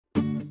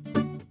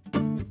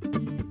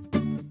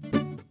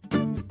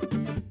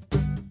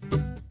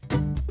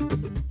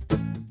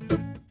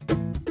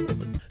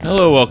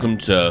Hello, welcome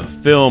to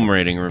Film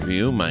Rating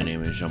Review. My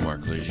name is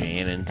Jean-Marc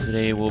Lejeune, and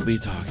today we'll be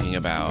talking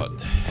about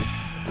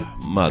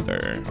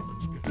Mother.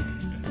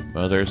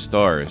 Mother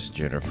stars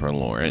Jennifer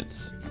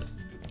Lawrence,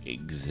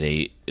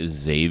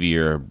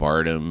 Xavier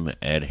Bardem,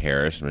 Ed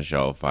Harris,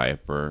 Michelle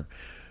Pfeiffer,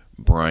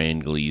 Brian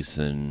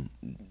Gleason,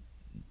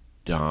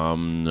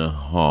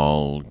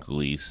 Domhnall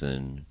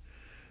Gleeson,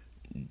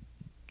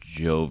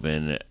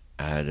 Jovan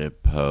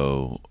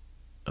Adepo,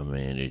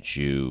 Amanda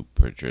Chu,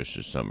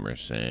 Patricia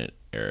Somerset,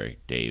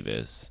 Eric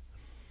Davis,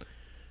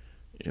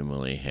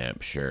 Emily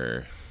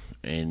Hampshire,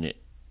 and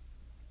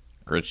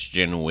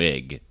Christian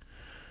Wiig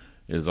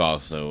is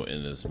also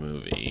in this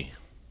movie.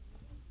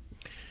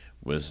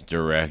 Was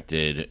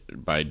directed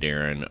by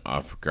Darren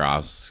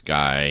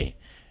Aronofsky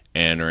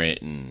and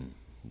written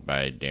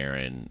by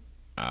Darren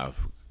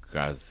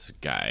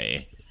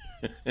Aronofsky.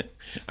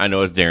 I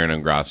know it's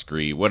Darren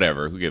Aronofsky,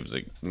 whatever, who gives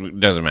a...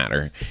 doesn't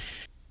matter.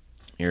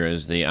 Here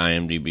is the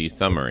IMDb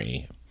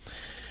summary.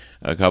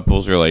 A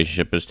couple's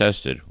relationship is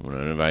tested when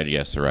uninvited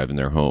guests arrive in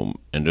their home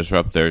and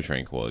disrupt their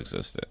tranquil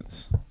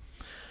existence.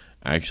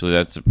 Actually,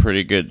 that's a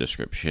pretty good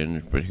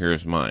description, but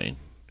here's mine.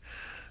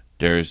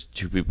 There's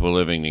two people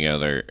living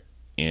together,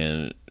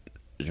 and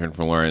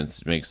Jennifer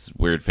Lawrence makes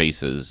weird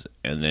faces,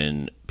 and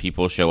then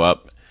people show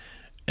up,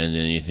 and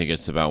then you think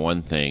it's about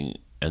one thing,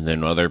 and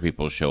then other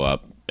people show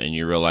up, and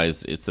you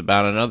realize it's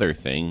about another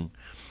thing,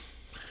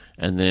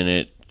 and then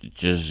it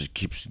just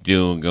keeps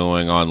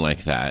going on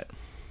like that.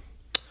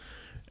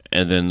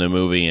 And then the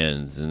movie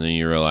ends, and then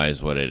you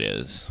realize what it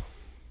is.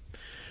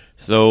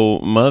 So,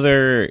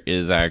 Mother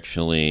is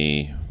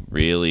actually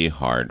really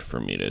hard for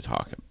me to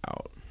talk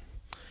about.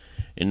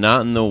 And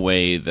not in the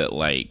way that,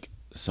 like,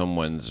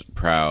 someone's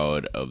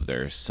proud of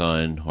their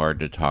son,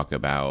 hard to talk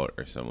about,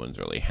 or someone's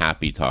really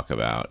happy to talk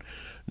about.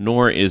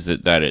 Nor is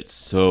it that it's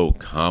so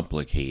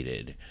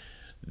complicated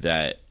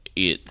that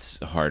it's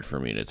hard for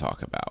me to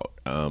talk about.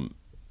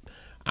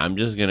 I'm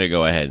just going to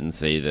go ahead and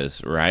say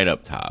this right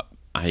up top.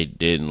 I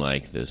didn't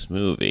like this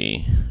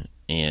movie,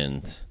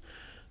 and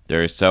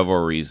there are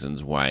several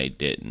reasons why I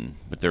didn't.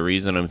 But the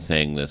reason I'm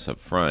saying this up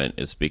front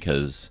is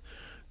because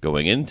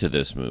going into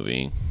this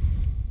movie,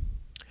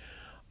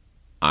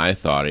 I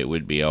thought it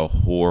would be a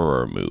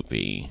horror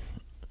movie.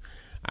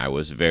 I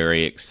was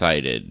very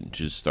excited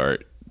to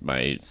start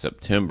my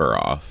September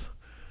off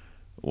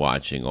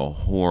watching a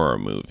horror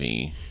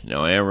movie.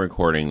 Now, I am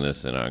recording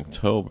this in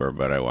October,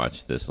 but I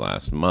watched this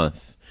last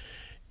month.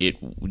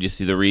 You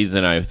see, the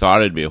reason I thought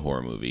it'd be a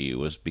horror movie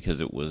was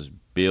because it was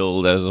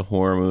billed as a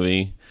horror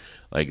movie.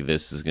 Like,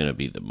 this is going to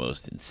be the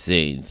most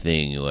insane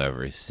thing you'll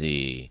ever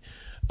see.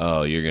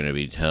 Oh, you're going to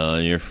be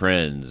telling your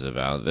friends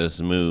about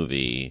this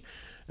movie.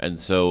 And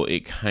so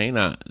it kind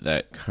of,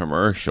 that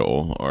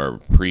commercial or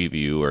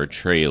preview or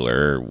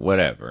trailer,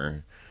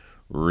 whatever,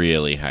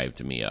 really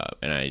hyped me up.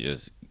 And I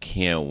just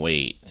can't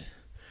wait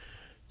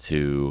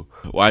to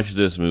watch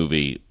this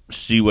movie,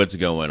 see what's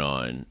going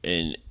on,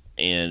 and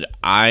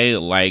I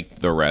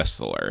liked The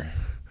Wrestler.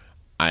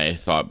 I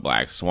thought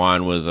Black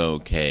Swan was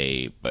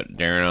okay, but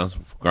Darren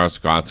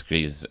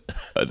Aronofsky's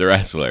The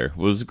Wrestler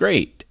was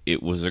great.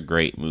 It was a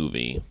great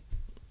movie.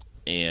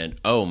 And,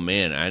 oh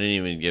man, I didn't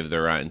even give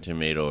the Rotten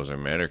Tomatoes or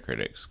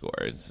Metacritic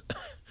scores.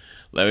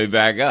 Let me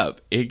back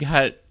up.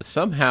 It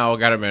somehow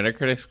got a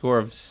Metacritic score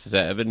of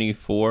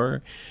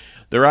 74.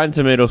 The Rotten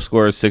Tomatoes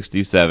score of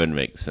 67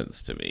 makes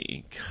sense to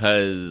me,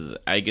 because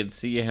I could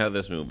see how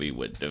this movie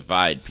would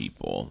divide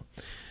people.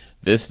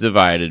 This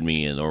divided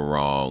me in the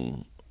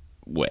wrong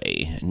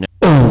way.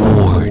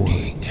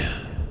 Warning.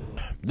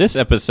 This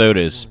episode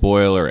is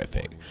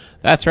spoilerific.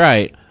 That's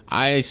right.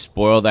 I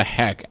spoil the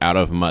heck out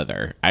of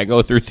Mother. I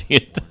go through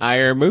the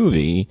entire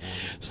movie.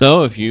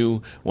 So if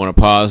you want to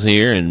pause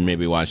here and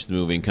maybe watch the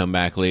movie and come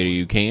back later,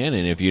 you can.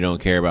 And if you don't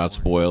care about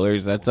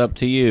spoilers, that's up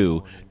to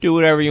you. Do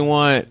whatever you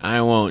want.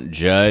 I won't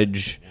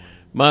judge.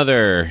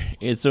 Mother.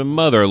 It's a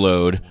mother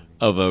load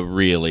of a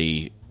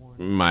really...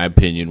 my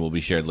opinion will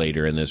be shared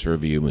later in this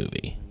review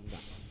movie.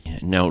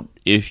 Now,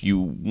 if you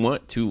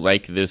want to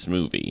like this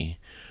movie,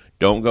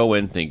 don't go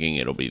in thinking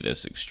it'll be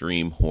this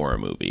extreme horror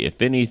movie.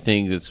 If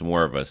anything, it's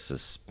more of a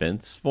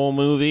suspenseful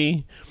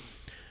movie.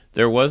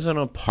 There wasn't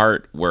a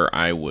part where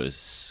I was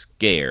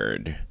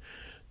scared.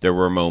 There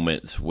were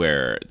moments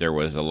where there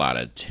was a lot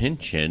of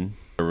tension.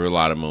 There were a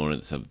lot of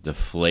moments of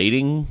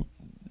deflating.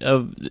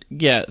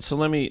 So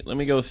let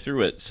me go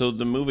through it. So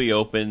the movie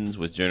opens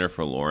with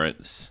Jennifer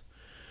Lawrence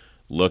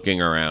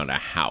looking around a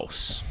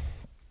house,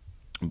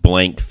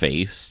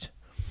 blank-faced,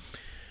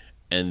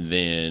 and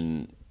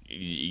then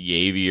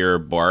Xavier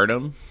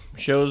Bardem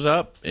shows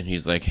up, and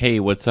he's like,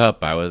 "Hey, what's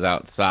up? I was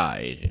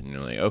outside." And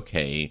you're like,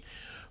 "Okay,"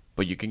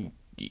 but and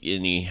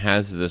he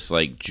has this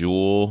like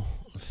jewel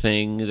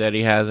thing that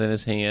he has in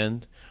his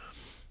hand,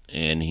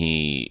 and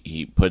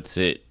he puts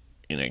it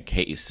in a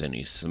case, and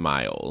he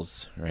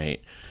smiles,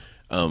 right?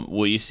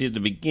 Well, you see at the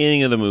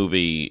beginning of the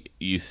movie,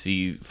 you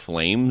see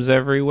flames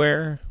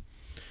everywhere.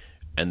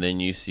 And then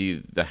you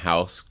see the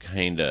house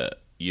kind of,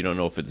 you don't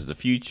know if it's the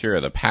future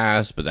or the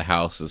past, but the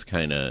house is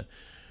kind of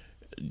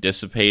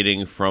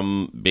dissipating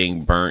from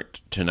being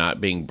burnt to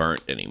not being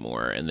burnt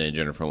anymore. And then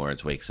Jennifer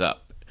Lawrence wakes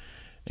up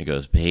and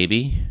goes,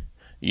 baby,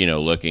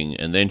 looking,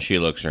 and then she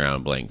looks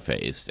around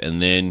blank-faced,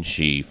 and then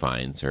she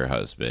finds her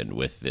husband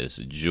with this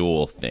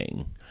jewel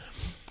thing.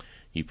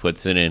 He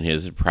puts it in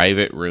his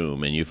private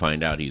room, and you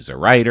find out he's a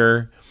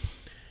writer,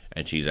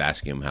 and she's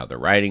asking him how the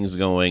writing's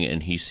going,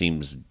 and he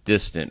seems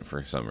distant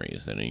for some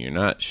reason, and you're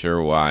not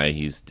sure why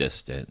he's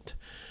distant.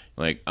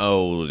 Like,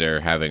 oh,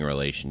 they're having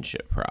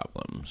relationship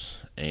problems.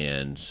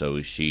 And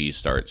so she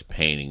starts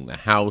painting the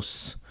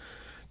house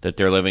that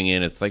they're living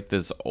in. It's like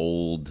this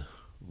old,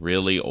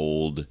 really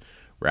old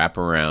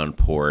wraparound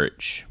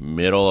porch,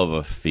 middle of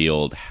a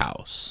field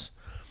house.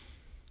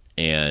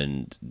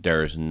 And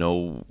there's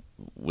no,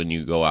 when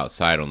you go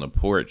outside on the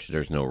porch,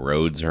 there's no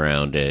roads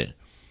around it.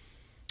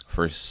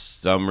 For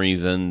some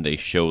reason, they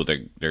show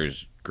that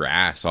there's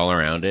grass all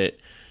around it.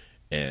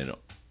 And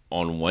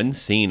on one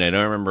scene, I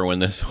don't remember when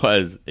this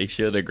was, they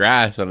show the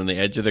grass, and on the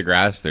edge of the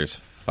grass, there's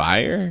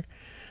fire.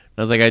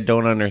 I was like, I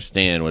don't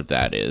understand what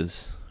that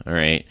is. All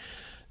right.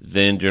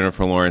 Then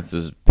Jennifer Lawrence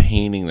is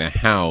painting the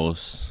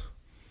house,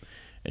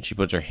 and she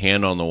puts her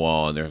hand on the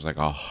wall, and there's like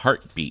a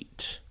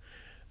heartbeat.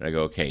 And I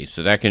go, okay,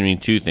 so that can mean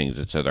two things.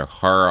 It's either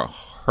her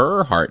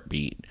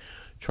heartbeat,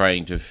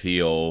 trying to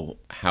feel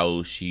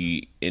how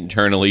she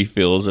internally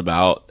feels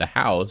about the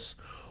house,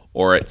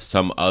 or it's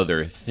some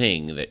other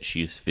thing that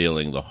she's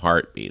feeling the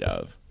heartbeat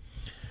of.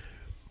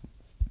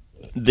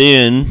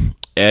 Then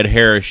Ed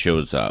Harris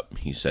shows up.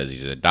 He says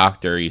he's a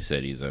doctor. He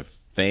said he's a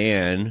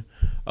fan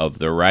of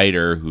the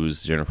writer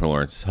who's Jennifer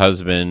Lawrence's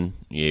husband,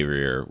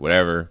 Avery or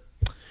whatever.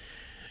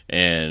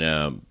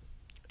 And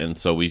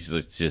so he's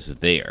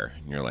just there.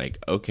 And you're like,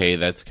 okay,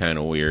 that's kind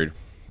of weird.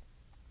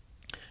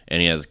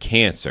 And he has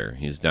cancer.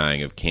 He's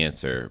dying of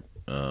cancer.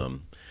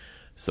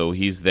 So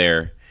he's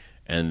there.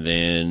 And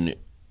then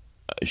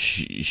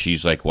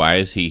she's like, why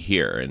is he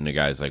here? And the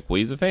guy's like, well,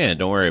 he's a fan.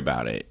 Don't worry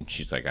about it. And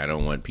she's like, I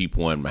don't want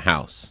people in my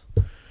house.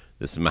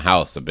 This is my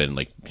house. I've been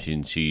like,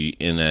 she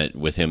in that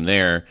with him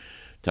there,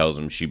 tells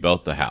him she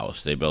built the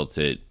house. They built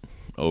it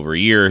over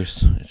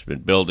years. It's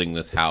been building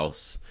this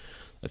house.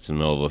 That's in the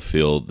middle of a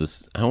field.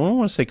 This, I don't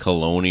want to say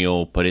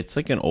colonial, but it's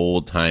like an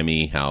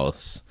old-timey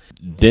house.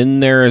 Then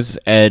there's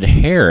Ed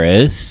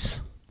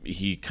Harris.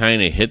 He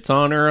kind of hits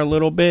on her a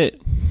little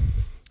bit,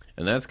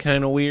 and that's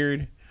kind of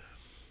weird.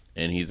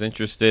 And he's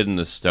interested in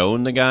the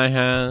stone the guy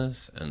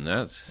has, and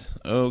that's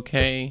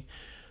okay.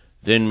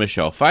 Then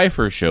Michelle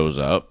Pfeiffer shows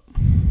up,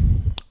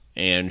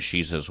 and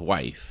she's his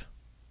wife.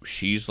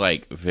 She's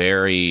like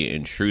very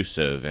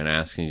intrusive and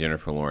asking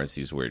Jennifer Lawrence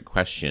these weird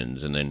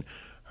questions, and then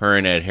her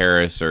and Ed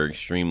Harris are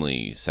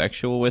extremely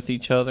sexual with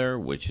each other,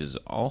 which is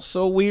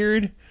also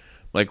weird.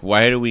 Like,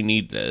 why do we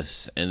need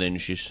this? And then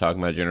she's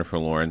talking about Jennifer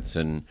Lawrence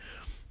and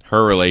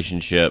her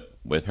relationship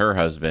with her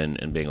husband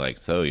and being like,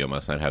 so you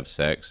must not have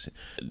sex.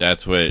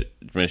 That's what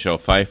Michelle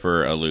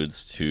Pfeiffer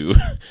alludes to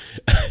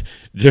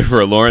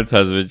Jennifer Lawrence's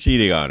husband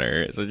cheating on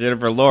her. So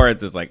Jennifer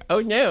Lawrence is like, oh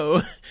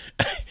no.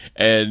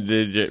 And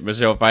then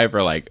Michelle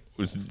Pfeiffer like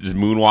just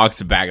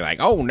moonwalks back like,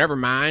 oh, never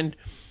mind.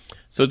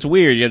 So it's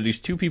weird. You have these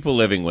two people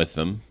living with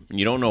them, and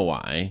you don't know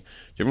why.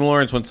 Jennifer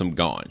Lawrence wants them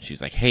gone.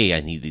 She's like, hey,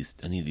 I need these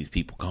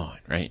people gone,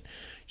 right?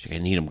 She's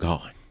like, I need them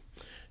gone.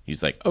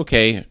 He's like,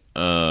 okay,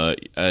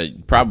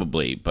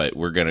 probably, but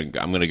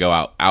I'm gonna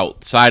go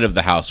outside of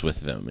the house with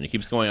them, and he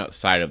keeps going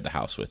outside of the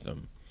house with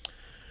them.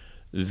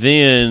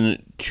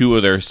 Then two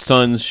of their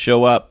sons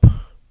show up,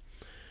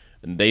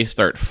 and they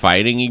start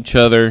fighting each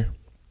other,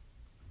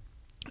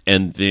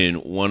 and then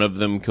one of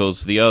them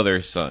kills the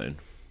other son.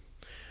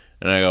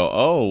 And I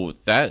go,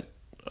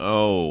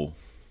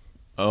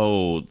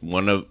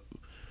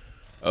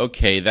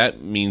 okay,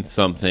 that means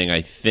something,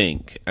 I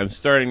think. I'm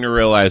starting to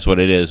realize what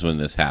it is when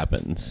this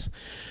happens.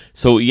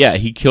 So, yeah,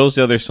 he kills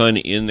the other son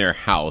in their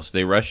house.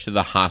 They rush to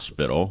the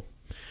hospital.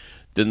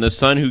 Then the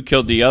son who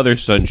killed the other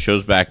son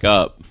shows back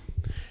up.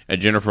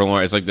 And Jennifer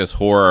Lawrence, it's like this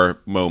horror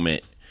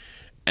moment.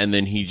 And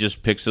then he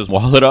just picks his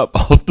wallet up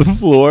off the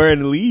floor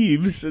and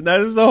leaves. And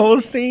that is the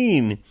whole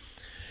scene.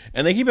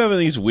 And they keep having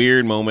these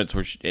weird moments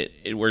where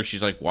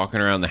she's like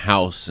walking around the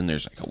house and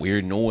there's like a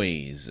weird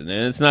noise and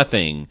then it's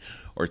nothing.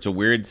 Or it's a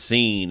weird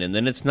scene and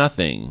then it's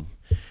nothing.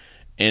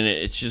 And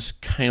it's just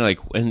kind of like,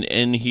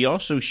 and he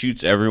also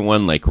shoots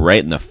everyone like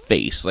right in the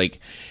face. Like,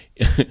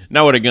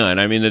 not with a gun.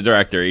 I mean, the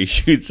director, he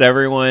shoots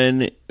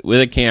everyone with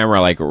a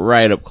camera like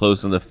right up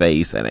close in the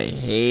face. And I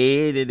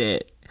hated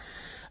it.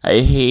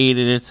 I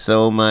hated it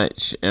so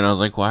much. And I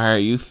was like, why are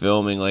you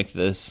filming like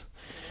this?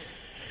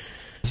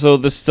 So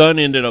the son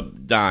ended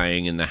up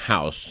dying in the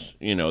house.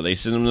 You know, they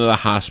send him to the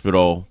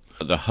hospital.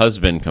 The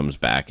husband comes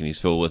back and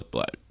he's filled with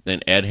blood. Then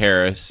Ed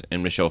Harris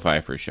and Michelle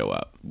Pfeiffer show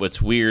up. What's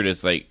weird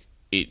is like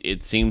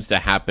it seems to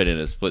happen in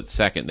a split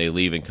second. They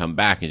leave and come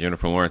back and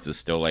Jennifer Lawrence is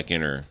still like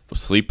in her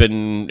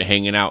sleeping,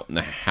 hanging out in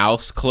the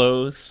house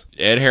clothes.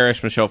 Ed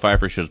Harris, Michelle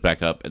Pfeiffer shows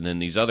back up and then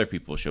these other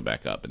people show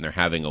back up and they're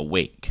having a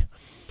wake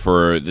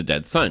for the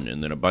dead son.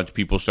 And then a bunch of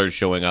people start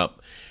showing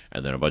up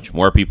and then a bunch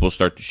more people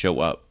start to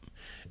show up.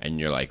 And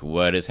you're like,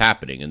 what is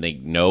happening? And they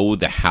know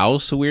the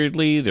house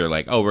weirdly. They're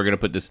like, oh, we're going to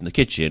put this in the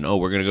kitchen. Oh,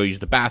 we're going to go use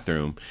the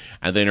bathroom.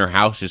 And then her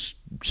house just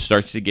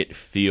starts to get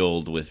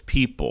filled with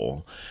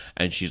people.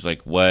 And she's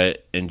like,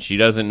 what? And she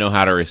doesn't know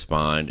how to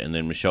respond. And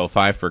then Michelle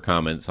Pfeiffer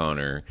comments on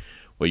her,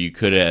 well, you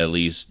could have at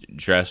least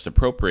dressed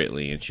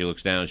appropriately. And she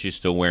looks down. She's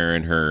still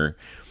wearing her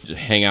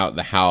hang out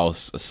the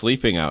house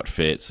sleeping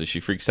outfit. So she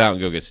freaks out and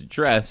go gets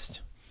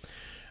dressed.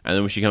 And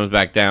then when she comes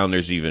back down,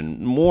 there's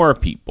even more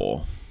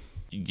people.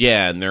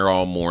 Yeah, and they're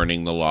all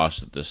mourning the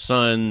loss of the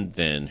son.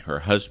 Then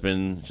her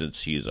husband,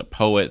 since he's a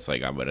poet, it's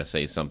like, I'm going to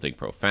say something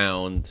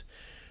profound.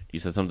 He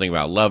said something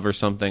about love or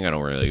something. I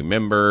don't really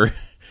remember.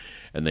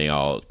 And they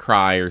all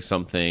cry or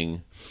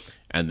something.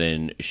 And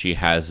then she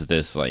has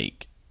this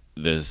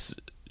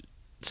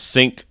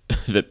sink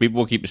that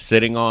people keep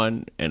sitting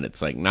on. And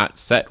it's like not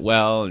set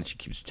well. And she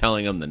keeps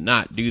telling them to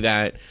not do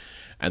that.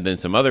 And then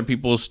some other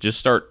people just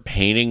start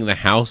painting the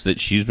house that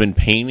she's been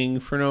painting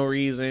for no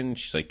reason.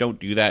 She's like, don't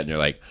do that. And they're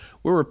like,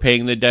 we're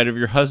repaying the debt of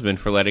your husband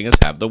for letting us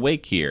have the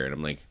wake here. And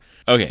I'm like,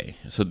 okay,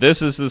 so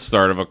this is the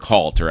start of a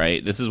cult,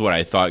 right? This is what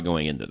I thought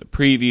going into the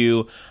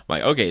preview. I'm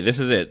like, okay, this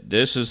is it.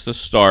 This is the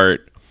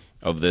start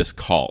of this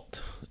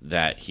cult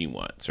that he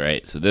wants,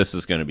 right? So this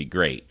is going to be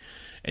great.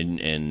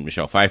 And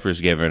Michelle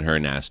Pfeiffer's giving her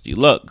nasty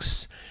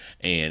looks.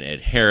 And Ed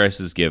Harris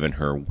is giving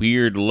her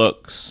weird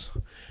looks.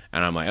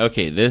 And I'm like,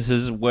 okay, this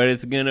is what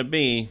it's going to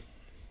be.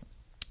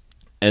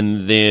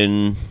 And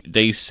then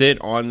they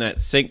sit on that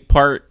sink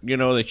part,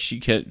 that she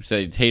kept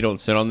saying, hey, don't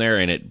sit on there.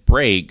 And it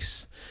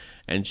breaks.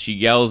 And she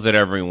yells at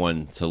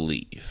everyone to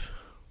leave.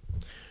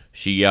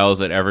 She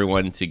yells at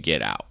everyone to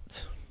get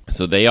out.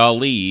 So they all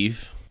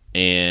leave.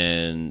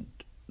 And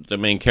the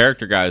main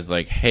character guy's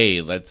like,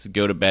 hey, let's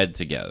go to bed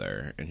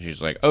together. And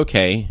she's like,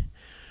 okay,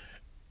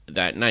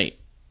 that night.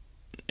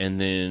 And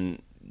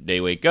then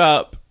they wake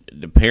up.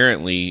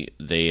 Apparently,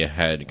 they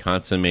had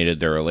consummated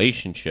their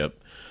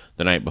relationship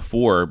the night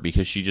before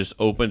because she just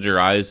opens her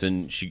eyes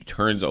and she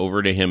turns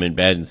over to him in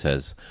bed and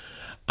says,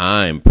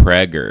 I'm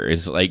pregger.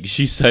 It's like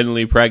she's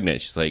suddenly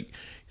pregnant. He's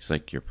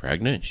like, you're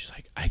pregnant? She's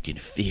like, I can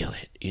feel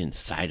it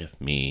inside of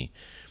me.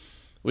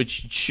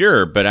 Which,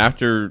 sure, but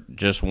after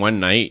just one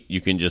night, you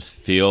can just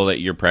feel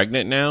that you're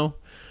pregnant now?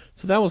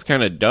 So that was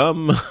kind of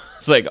dumb.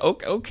 It's like,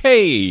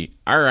 okay,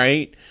 all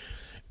right.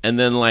 And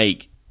then,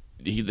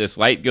 this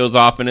light goes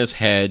off in his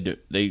head.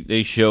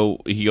 They show,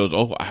 he goes,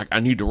 oh, I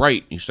need to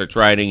write. He starts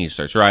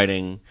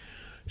writing.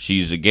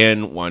 She's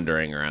again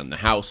wandering around the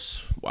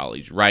house while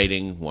he's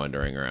writing,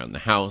 wandering around the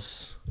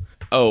house.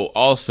 Oh,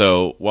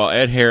 also, while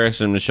Ed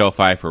Harris and Michelle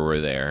Pfeiffer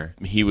were there,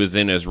 he was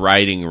in his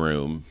writing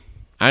room.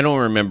 I don't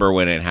remember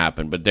when it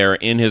happened, but they're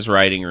in his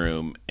writing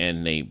room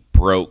and they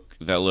broke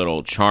that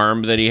little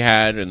charm that he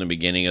had in the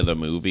beginning of the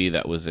movie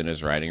that was in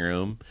his writing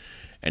room.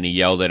 And he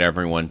yelled at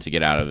everyone to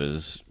get out of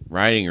his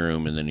writing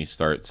room, and then he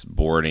starts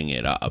boarding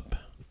it up.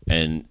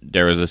 And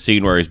there was a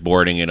scene where he's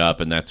boarding it up,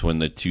 and that's when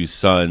the two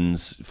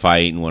sons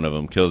fight, and one of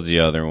them kills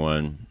the other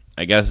one.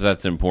 I guess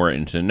that's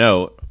important to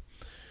note,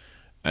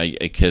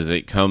 because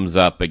it comes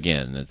up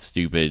again, that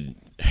stupid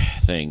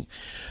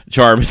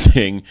charm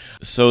thing.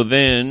 So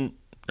then,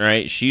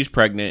 right, she's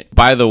pregnant.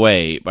 By the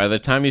way, by the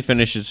time he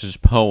finishes his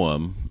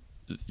poem,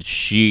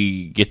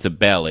 she gets a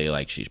belly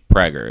like she's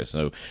pregger.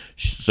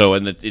 So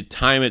in the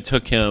time it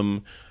took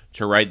him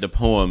to write the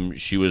poem,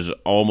 she was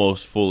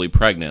almost fully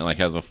pregnant, like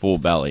has a full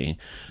belly.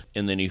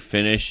 And then he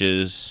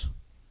finishes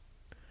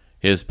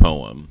his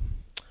poem.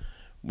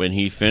 When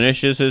he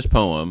finishes his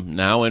poem,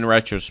 now in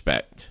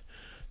retrospect,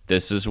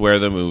 this is where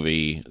the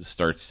movie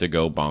starts to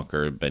go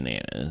bonker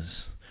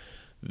bananas.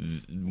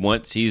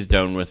 Once he's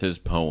done with his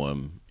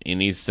poem,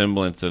 any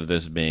semblance of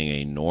this being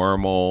a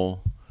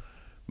normal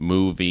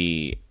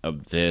movie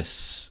of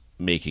this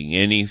making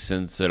any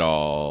sense at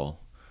all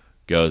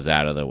goes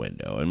out of the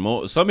window.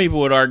 And some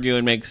people would argue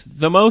it makes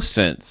the most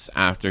sense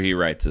after he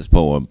writes his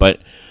poem, but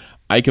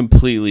I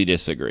completely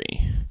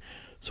disagree.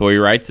 So he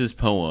writes his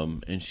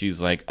poem, and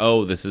she's like,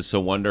 oh, this is so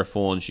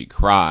wonderful, and she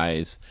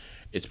cries.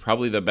 It's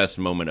probably the best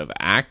moment of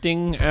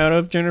acting out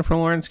of Jennifer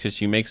Lawrence because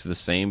she makes the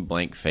same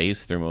blank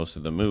face through most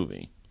of the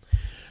movie.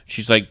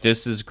 She's like,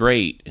 this is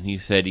great. And he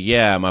said,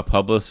 yeah, my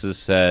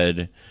publicist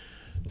said,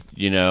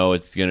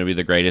 it's going to be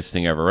the greatest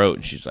thing I ever wrote.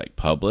 And she's like,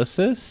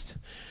 publicist?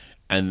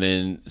 And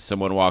then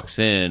someone walks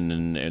in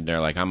and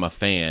they're like, I'm a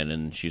fan.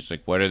 And she's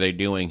like, what are they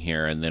doing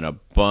here? And then a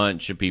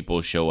bunch of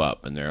people show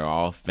up and they're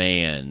all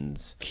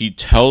fans. He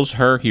tells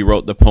her he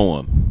wrote the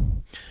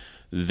poem.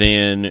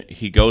 Then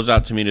he goes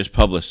out to meet his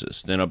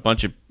publicist. Then a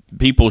bunch of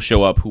people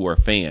show up who are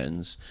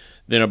fans.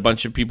 Then a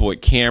bunch of people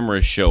with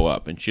cameras show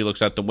up, and she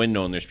looks out the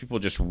window, and there's people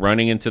just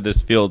running into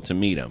this field to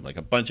meet him. Like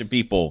a bunch of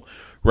people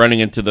running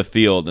into the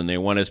field, and they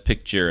want his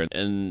picture,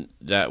 and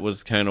that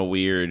was kind of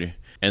weird.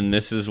 And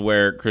this is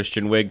where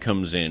Kristen Wiig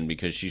comes in,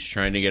 because she's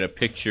trying to get a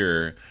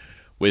picture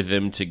with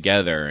them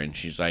together, and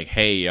she's like,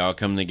 hey, y'all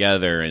come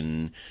together,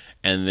 and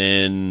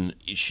then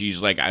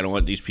she's like, I don't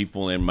want these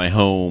people in my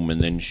home,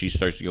 and then she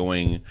starts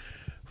going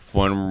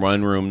from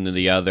one room to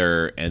the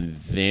other, and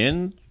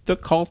then the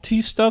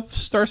culty stuff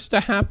starts to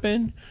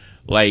happen.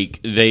 like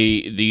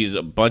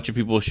a bunch of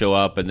people show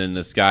up, and then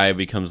this guy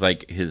becomes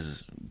like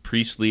his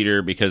priest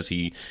leader because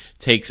he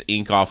takes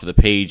ink off of the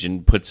page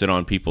and puts it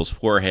on people's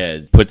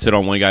foreheads, puts it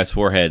on one guy's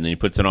forehead, and then he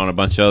puts it on a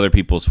bunch of other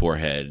people's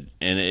forehead.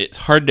 And it's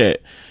hard to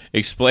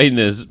explain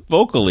this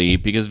vocally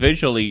because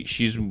visually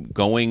she's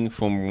going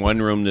from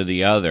one room to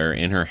the other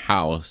in her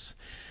house,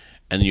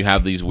 and you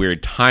have these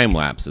weird time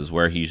lapses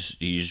where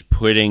he's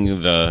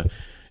putting the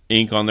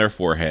ink on their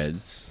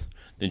foreheads.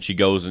 Then she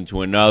goes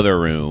into another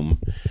room,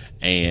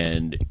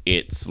 and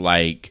it's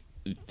like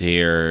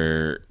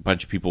they're a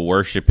bunch of people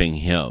worshiping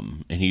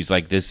him. And he's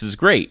like, this is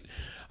great.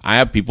 I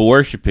have people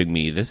worshiping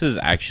me. This is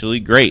actually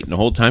great. And the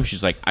whole time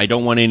she's like, I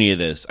don't want any of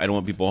this. I don't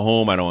want people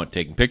home. I don't want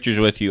taking pictures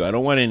with you. I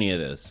don't want any of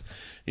this.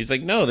 He's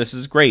like, no, this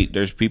is great.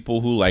 There's people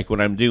who like what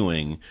I'm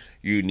doing.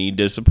 You need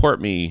to support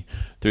me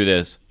through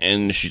this.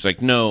 And she's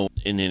like, no.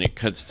 And then it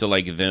cuts to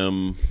like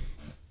them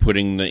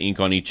putting the ink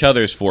on each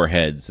other's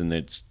foreheads. And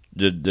it's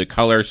the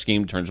color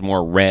scheme turns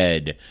more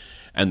red.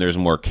 And there's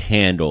more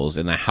candles,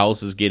 and the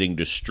house is getting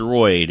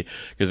destroyed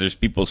because there's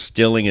people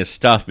stealing his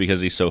stuff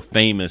because he's so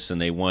famous,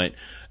 and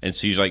and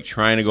so he's like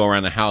trying to go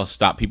around the house,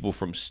 stop people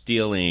from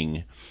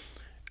stealing,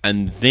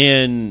 and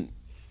then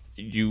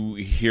you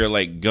hear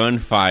like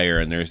gunfire,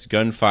 and there's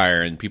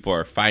gunfire, and people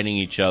are fighting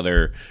each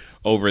other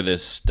over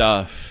this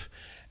stuff,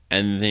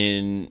 and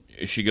then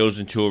she goes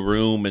into a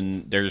room,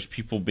 and there's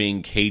people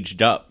being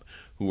caged up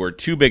who are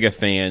too big of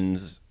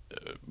fans,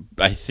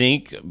 I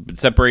think,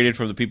 separated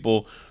from the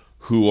people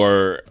who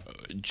are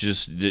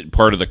just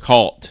part of the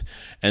cult.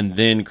 And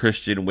then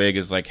Kristen Wiig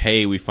is like,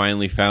 hey, we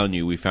finally found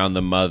you. We found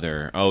the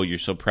mother. Oh, you're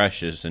so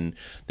precious. And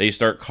they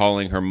start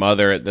calling her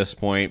mother at this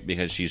point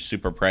because she's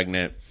super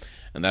pregnant.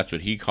 And that's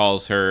what he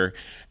calls her.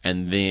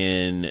 And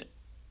then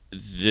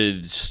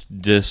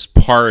this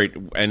part,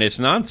 and it's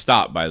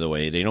nonstop, by the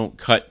way. They don't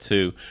cut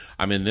to,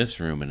 I'm in this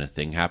room and a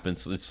thing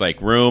happens. It's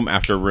like room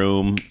after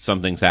room,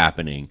 something's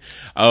happening.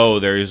 Oh,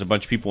 there's a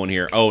bunch of people in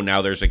here. Oh,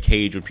 now there's a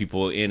cage with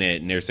people in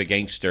it, and there's a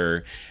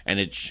gangster, and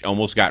it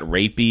almost got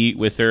rapey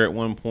with her at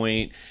one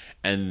point.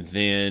 And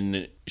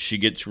then she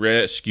gets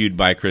rescued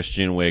by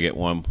Kristen Wiig at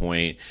one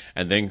point,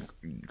 and then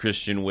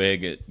Kristen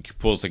Wiig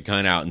pulls a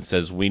gun out and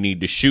says, we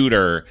need to shoot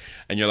her.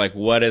 And you're like,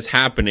 what is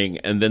happening?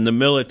 And then the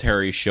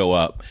military show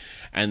up,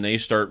 and they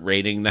start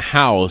raiding the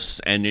house,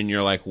 and then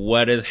you're like,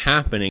 what is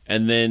happening?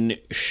 And then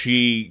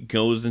she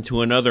goes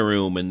into another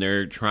room, and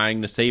they're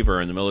trying to save her,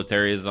 and the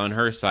military is on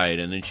her side.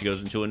 And then she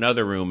goes into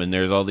another room, and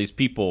there's all these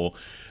people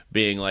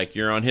being like,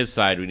 you're on his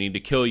side, we need to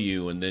kill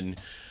you. And then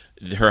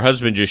her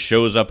husband just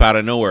shows up out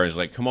of nowhere. He's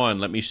like, come on,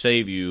 let me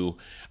save you.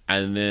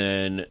 And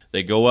then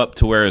they go up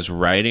to where his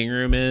writing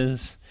room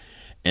is,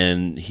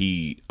 and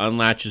he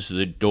unlatches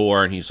the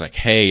door, and he's like,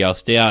 hey, I'll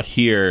stay out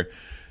here.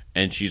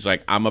 And she's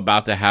like, I'm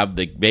about to have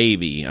the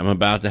baby. I'm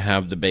about to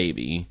have the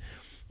baby.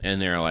 And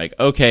they're like,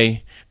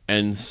 okay.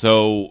 And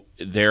so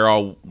they're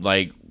all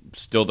like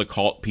still the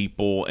cult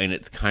people, and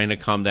it's kind of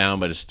calmed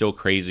down, but it's still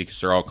crazy because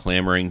they're all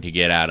clamoring to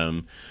get at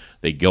him.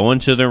 They go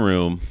into the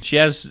room. She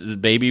has the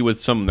baby with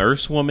some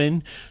nurse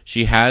woman.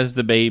 She has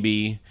the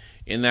baby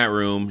in that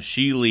room.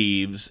 She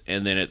leaves,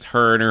 and then it's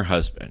her and her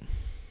husband.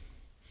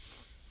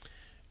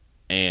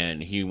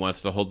 And he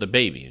wants to hold the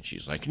baby, and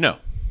she's like, no,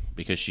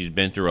 because she's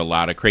been through a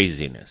lot of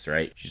craziness,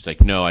 right? She's like,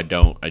 no, I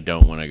don't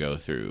want to go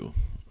through.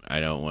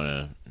 I don't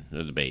want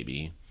to the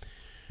baby.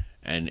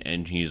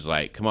 And he's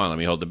like, come on, let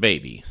me hold the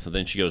baby. So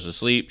then she goes to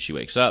sleep. She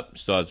wakes up,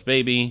 still has the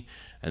baby.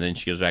 And then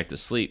she goes back to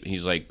sleep.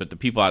 He's like, but the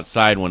people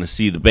outside want to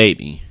see the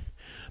baby.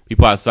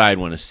 People outside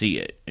want to see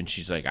it. And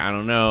she's like, I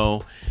don't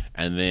know.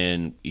 And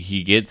then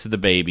he gets the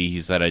baby. He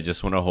said, I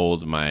just want to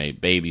hold my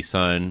baby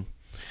son.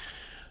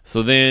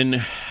 So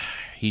then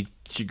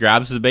she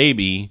grabs the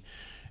baby,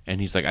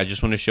 and he's like, I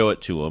just want to show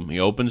it to him. He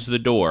opens the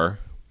door,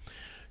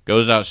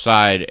 goes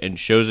outside, and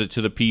shows it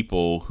to the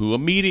people, who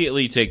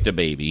immediately take the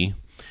baby.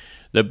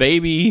 The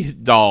baby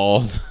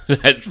doll,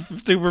 that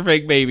super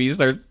fake baby,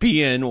 starts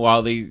peeing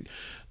while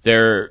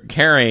they're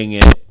carrying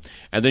it,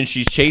 and then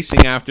she's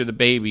chasing after the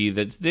baby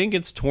that then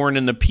gets torn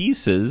into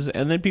pieces,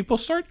 and then people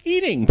start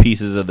eating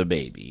pieces of the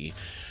baby.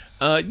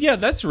 Yeah,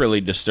 that's really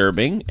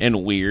disturbing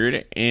and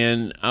weird,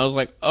 and I was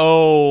like,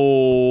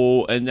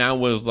 oh, and that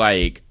was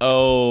like,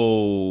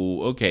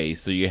 oh, okay,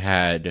 so you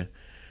had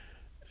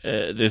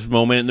this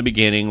moment in the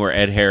beginning where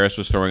Ed Harris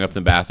was throwing up in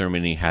the bathroom,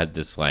 and he had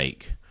this,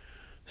 like,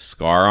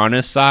 scar on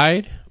his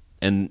side,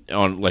 and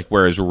on, like,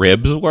 where his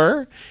ribs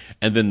were.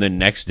 And then the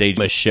next day,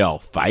 Michelle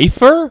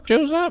Pfeiffer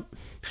shows up.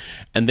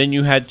 And then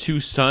you had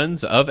two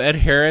sons of Ed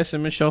Harris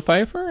and Michelle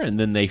Pfeiffer. And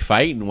then they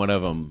fight, and one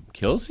of them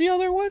kills the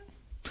other one.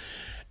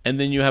 And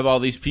then you have all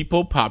these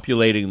people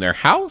populating their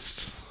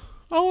house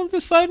all of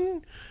a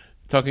sudden,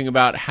 talking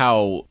about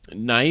how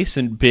nice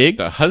and big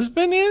the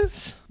husband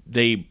is.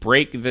 They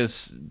break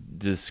this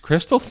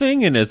crystal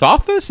thing in his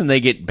office, and they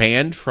get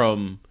banned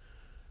from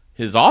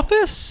his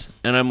office.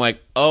 And I'm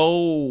like,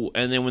 oh.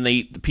 And then when they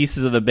eat the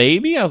pieces of the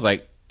baby, I was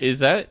like, is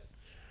that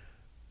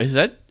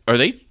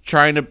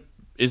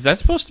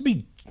supposed to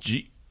be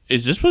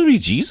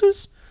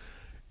Jesus?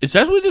 Is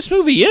that what this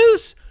movie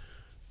is?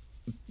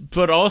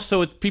 but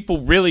also it's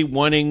people really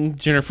wanting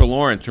Jennifer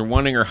Lawrence or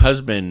wanting her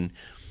husband.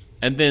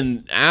 And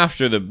then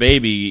after the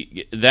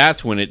baby,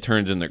 that's when it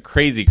turns into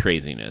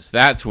craziness.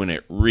 That's when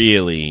it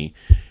really,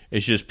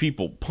 it's just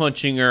people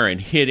punching her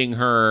and hitting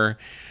her.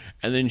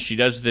 And then she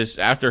does this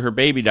after her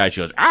baby dies.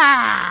 She goes,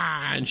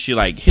 ah! And she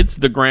like hits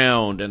the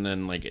ground and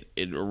then like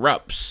it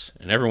erupts.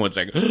 And everyone's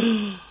like,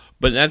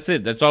 but that's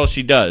it. That's all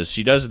she does.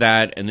 She does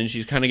that. And then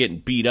she's kind of getting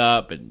beat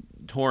up and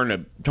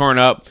torn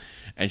up.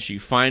 And she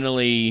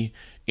finally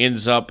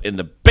ends up in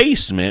the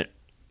basement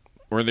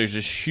where there's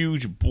this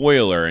huge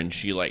boiler. And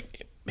she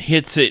like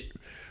hits it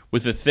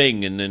with a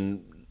thing. And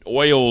then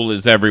oil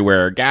is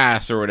everywhere,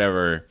 gas or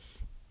whatever.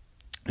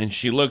 And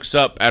she looks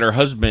up at her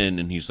husband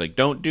and he's like,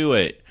 don't do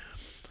it.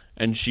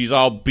 And she's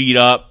all beat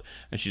up,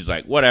 and she's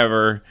like,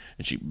 whatever.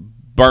 And she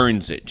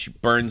burns it. She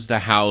burns the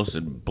house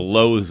and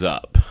blows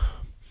up.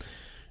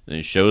 And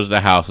it shows the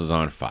house is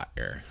on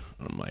fire.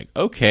 I'm like,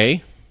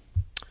 okay.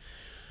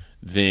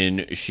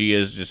 Then she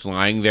is just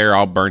lying there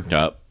all burnt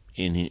up.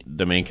 And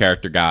the main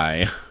character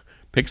guy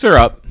picks her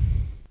up.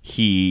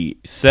 He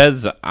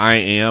says, I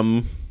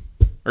am,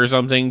 or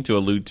something, to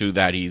allude to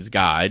that he's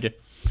God.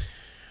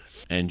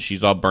 And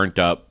she's all burnt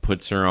up,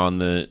 puts her on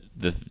the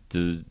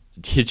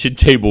kitchen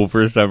table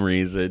for some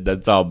reason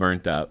that's all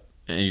burnt up,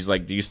 and he's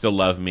like, do you still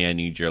love me? I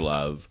need your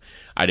love.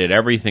 I did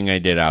everything I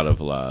did out of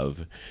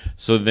love.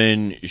 So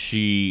then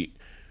she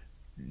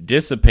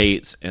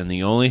dissipates, and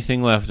the only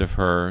thing left of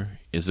her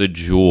is a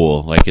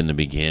jewel, like in the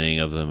beginning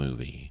of the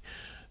movie.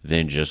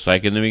 Then just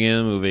like in the beginning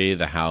of the movie,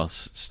 the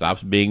house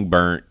stops being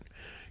burnt,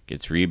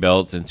 gets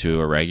rebuilt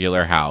into a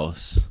regular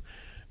house,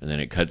 and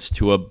then it cuts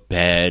to a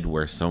bed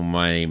where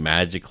somebody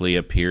magically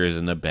appears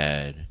in the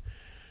bed.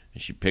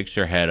 And she picks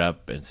her head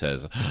up and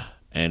says,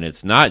 and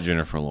it's not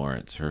Jennifer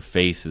Lawrence. Her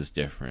face is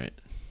different.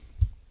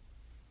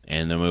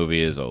 And the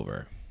movie is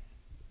over.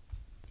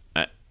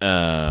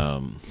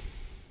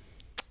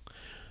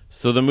 So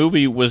the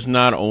movie was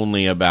not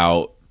only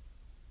about,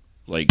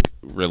 like,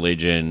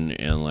 religion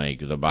and,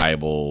 like, the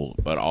Bible,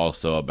 but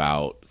also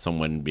about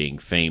someone being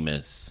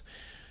famous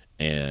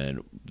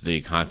and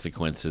the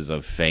consequences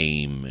of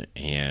fame.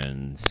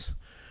 And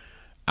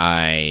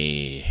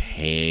I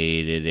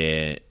hated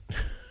it.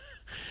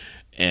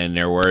 And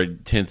there were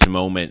tense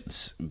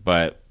moments,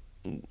 but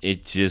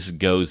it just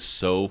goes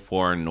so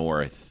far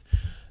north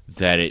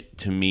that it,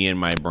 to me in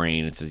my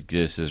brain, it's like,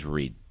 this is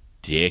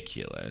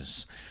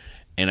ridiculous.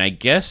 And I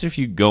guess if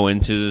you go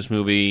into this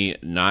movie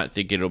not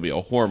thinking it'll be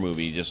a horror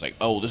movie, just like,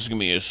 oh, this is going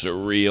to be a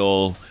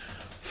surreal,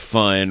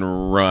 fun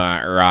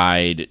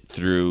ride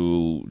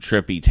through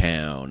Trippy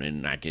Town,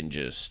 and I can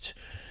just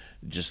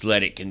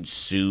let it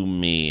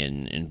consume me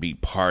and be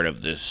part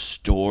of this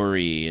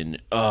story,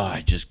 and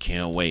I just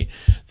can't wait.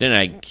 Then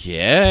I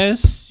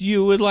guess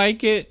you would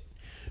like it,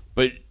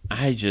 but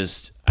I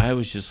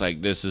was just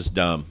like, this is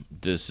dumb.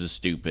 This is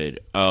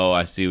stupid. Oh,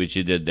 I see what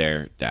you did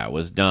there. That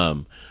was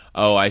dumb.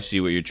 Oh, I see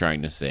what you're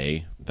trying to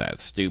say.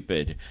 That's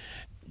stupid.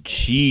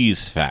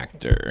 Cheese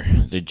factor.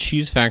 The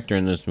cheese factor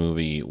in this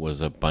movie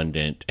was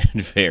abundant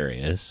and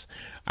various.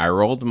 I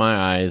rolled my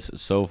eyes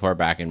so far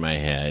back in my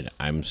head,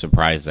 I'm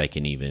surprised I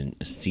can even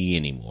see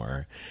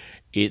anymore.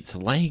 It's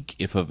like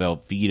if a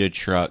Velveeta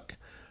truck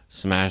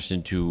smashed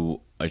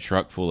into a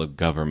truck full of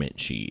government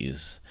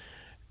cheese,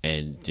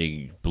 and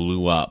they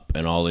blew up,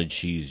 and all the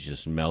cheese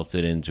just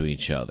melted into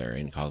each other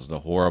and caused a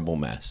horrible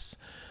mess.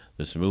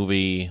 This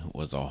movie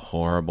was a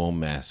horrible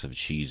mess of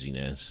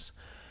cheesiness.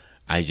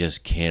 I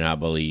just cannot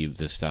believe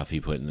the stuff he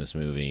put in this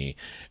movie.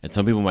 And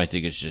some people might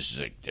think it's just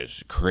like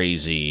this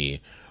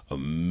crazy,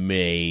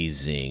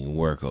 amazing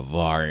work of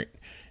art,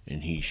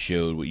 and he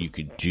showed what you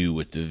could do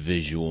with the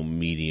visual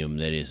medium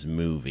that is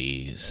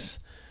movies.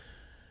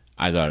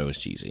 I thought it was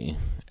cheesy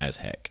as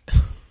heck.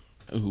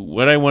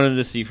 What I wanted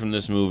to see from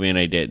this movie, and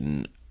I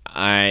didn't,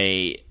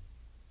 I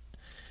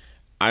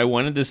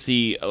wanted to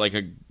see like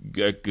a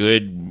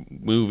good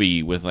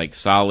movie with like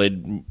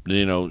solid,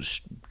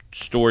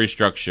 story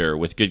structure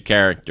with good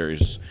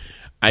characters.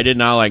 I did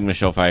not like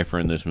Michelle Pfeiffer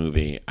in this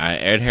movie.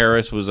 Ed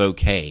Harris was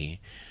okay,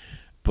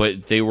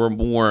 but they were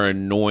more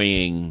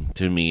annoying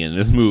to me in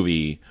this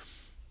movie.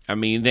 I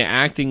mean, the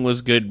acting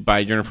was good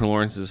by Jennifer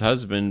Lawrence's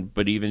husband,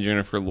 but even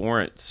Jennifer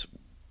Lawrence,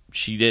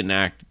 she didn't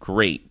act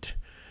great.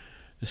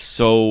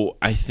 So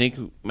I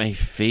think my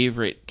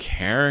favorite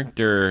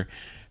character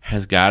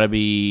has got to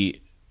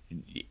be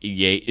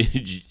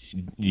Javier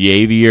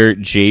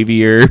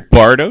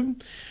Bardem.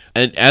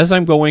 And as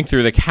I'm going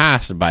through the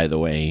cast, by the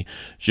way,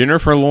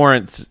 Jennifer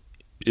Lawrence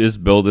is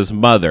billed as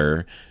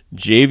mother.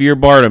 Javier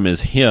Bardem is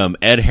him.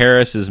 Ed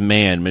Harris is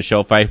man.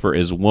 Michelle Pfeiffer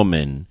is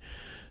woman.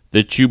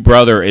 The two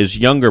brother is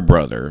younger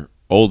brother,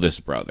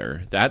 oldest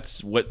brother.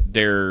 That's what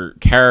their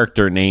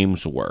character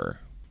names were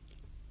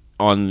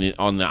on the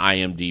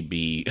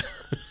IMDb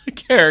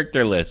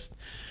character list,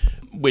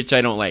 which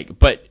I don't like.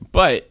 But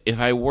if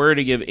I were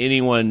to give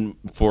anyone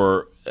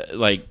for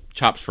like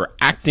chops for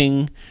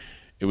acting,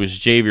 it was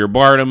Javier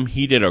Bardem.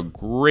 He did a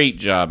great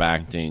job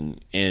acting,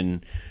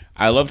 and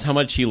I loved how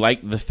much he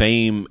liked the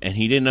fame, and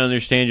he didn't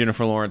understand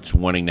Jennifer Lawrence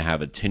wanting to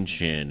have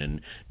attention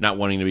and not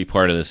wanting to be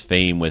part of this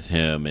fame with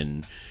him.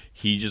 And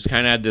he just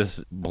kind of had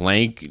this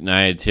blank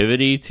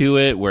naivety to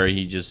it where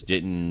he just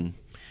didn't,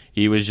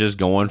 he was just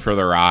going for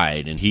the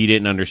ride, and he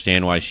didn't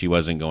understand why she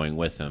wasn't going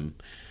with him.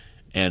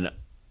 And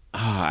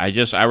I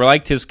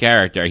liked his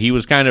character. He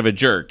was kind of a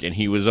jerk, and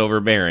he was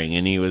overbearing,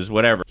 and he was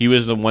whatever. He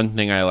was the one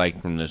thing I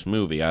liked from this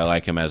movie. I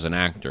like him as an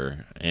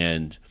actor,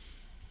 and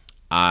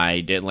I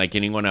didn't like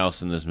anyone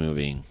else in this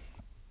movie.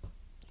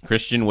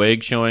 Kristen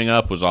Wiig showing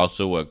up was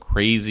also a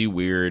crazy,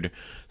 weird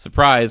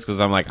surprise, because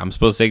I'm like, I'm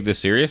supposed to take this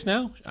serious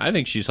now? I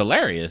think she's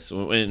hilarious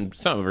in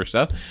some of her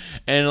stuff.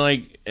 And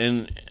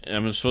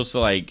I'm supposed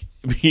to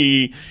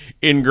be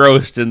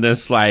engrossed in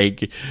this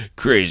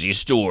crazy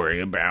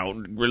story about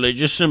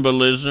religious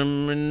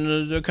symbolism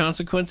and the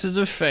consequences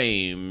of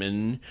fame.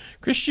 And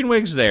Kristen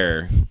Wiig's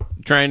there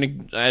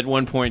at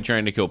one point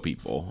trying to kill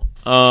people.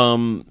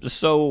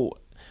 So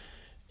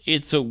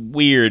it's a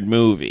weird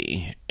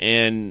movie,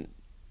 and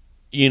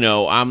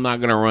I'm not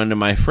going to run to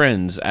my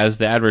friends, as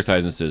the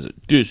advertisement says,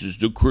 this is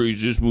the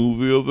craziest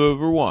movie I've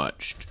ever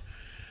watched.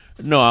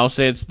 No, I'll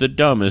say it's the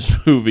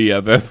dumbest movie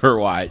I've ever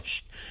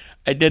watched.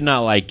 I did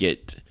not like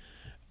it.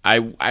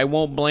 I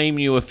won't blame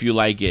you if you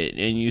like it,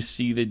 and you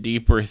see the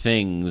deeper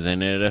things,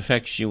 and it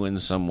affects you in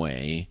some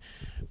way.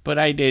 But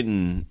I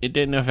didn't. It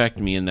didn't affect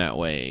me in that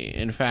way.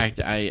 In fact,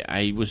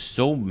 I was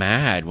so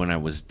mad when I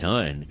was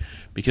done,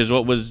 because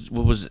what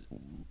was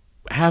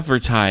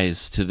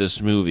advertised to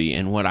this movie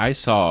and what I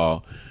saw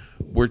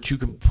were two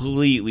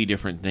completely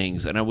different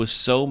things, and I was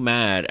so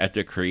mad at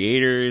the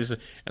creators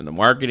and the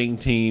marketing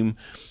team.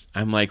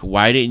 I'm like,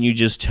 why didn't you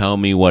just tell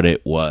me what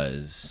it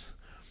was?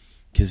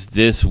 Because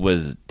this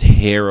was a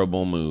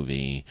terrible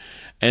movie.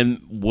 And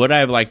would I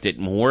have liked it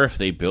more if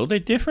they built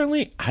it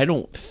differently? I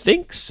don't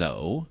think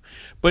so.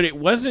 But it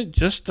wasn't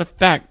just the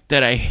fact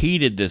that I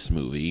hated this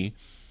movie.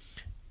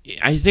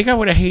 I think I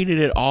would have hated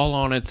it all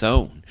on its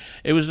own.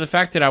 It was the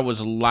fact that I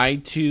was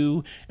lied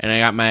to, and I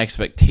got my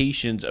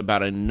expectations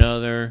about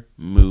another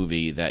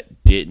movie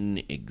that didn't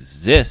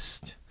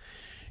exist.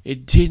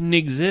 It didn't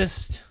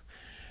exist.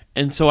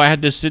 And so I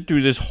had to sit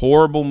through this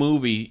horrible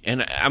movie,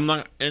 and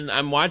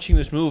I'm watching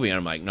this movie, and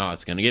I'm like, no,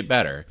 it's going to get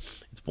better.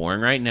 It's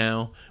boring right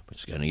now, but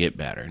it's going to get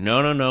better.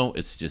 No.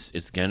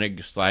 It's going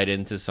to slide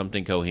into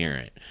something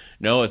coherent.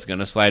 No, it's going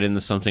to slide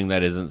into something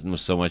that isn't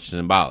so much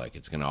symbolic.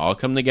 It's going to all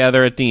come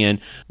together at the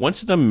end.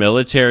 Once the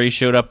military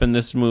showed up in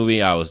this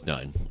movie, I was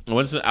done.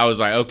 Once I was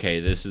like,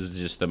 okay, this is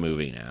just the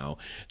movie now.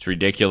 It's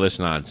ridiculous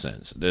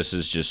nonsense. This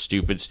is just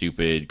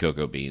stupid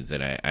cocoa beans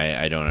that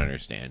I don't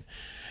understand.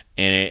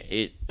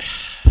 And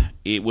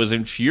it was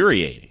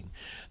infuriating.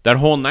 That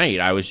whole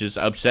night, I was just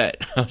upset.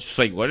 I was just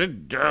like, what a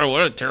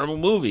terrible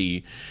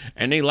movie.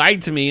 And they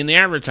lied to me in the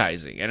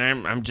advertising. And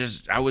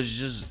I was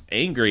just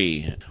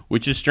angry,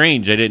 which is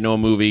strange. I didn't know a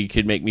movie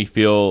could make me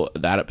feel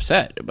that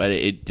upset. But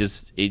it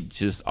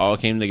just all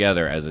came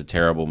together as a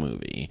terrible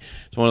movie.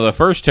 It's one of the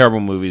first terrible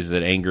movies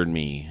that angered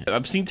me.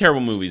 I've seen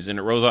terrible movies, and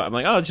it rolls out. I'm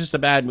like, oh, it's just a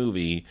bad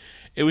movie.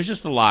 It was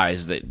just the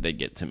lies that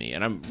get to me.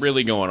 And I'm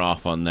really going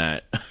off on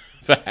that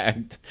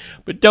fact.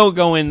 But don't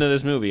go into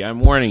this movie. I'm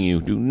warning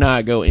you, do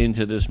not go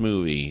into this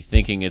movie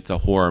thinking it's a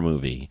horror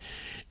movie.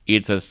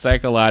 It's a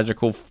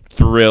psychological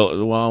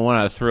drama,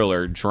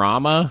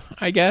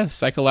 I guess,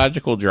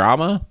 psychological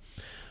drama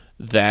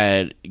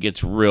that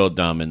gets real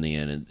dumb in the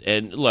end.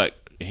 And look,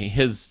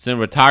 his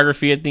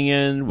cinematography at the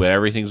end, when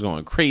everything's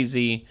going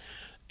crazy,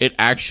 it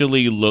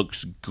actually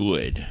looks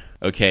good.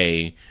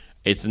 Okay,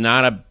 it's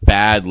not a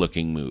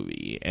bad-looking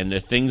movie, and the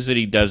things that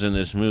he does in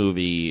this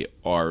movie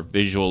are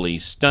visually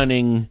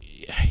stunning.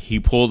 He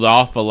pulled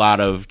off a lot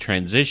of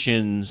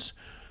transitions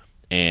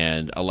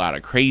and a lot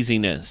of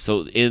craziness.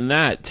 So in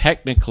that,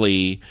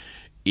 technically,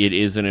 it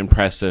is an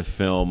impressive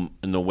film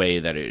in the way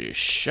that it is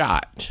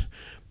shot.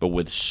 But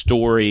with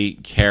story,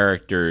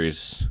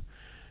 characters,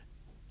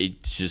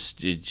 it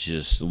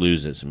just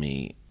loses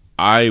me.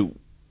 I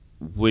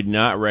would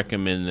not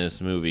recommend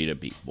this movie to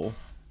people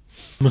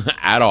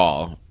at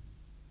all.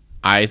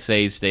 I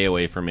say stay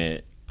away from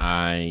it.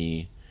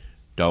 I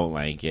don't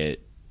like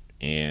it,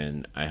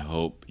 and I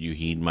hope you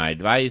heed my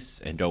advice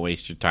and don't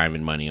waste your time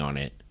and money on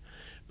it.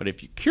 But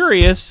if you're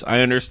curious, I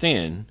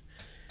understand.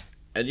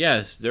 And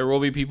yes, there will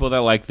be people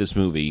that like this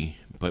movie,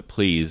 but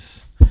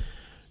please,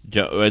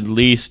 at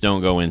least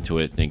don't go into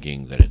it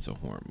thinking that it's a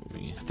horror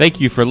movie.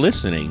 Thank you for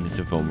listening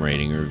to Film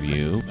Rating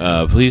Review.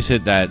 Please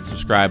hit that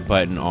subscribe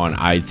button on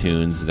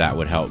iTunes. That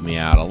would help me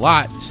out a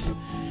lot.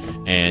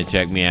 And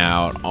check me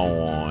out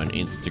on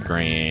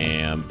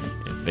Instagram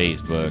and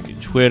Facebook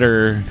and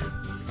Twitter.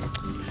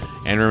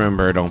 And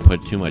remember, don't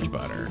put too much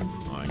butter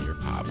on your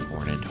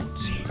popcorn, and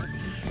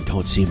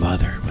don't see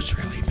mother. What's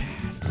really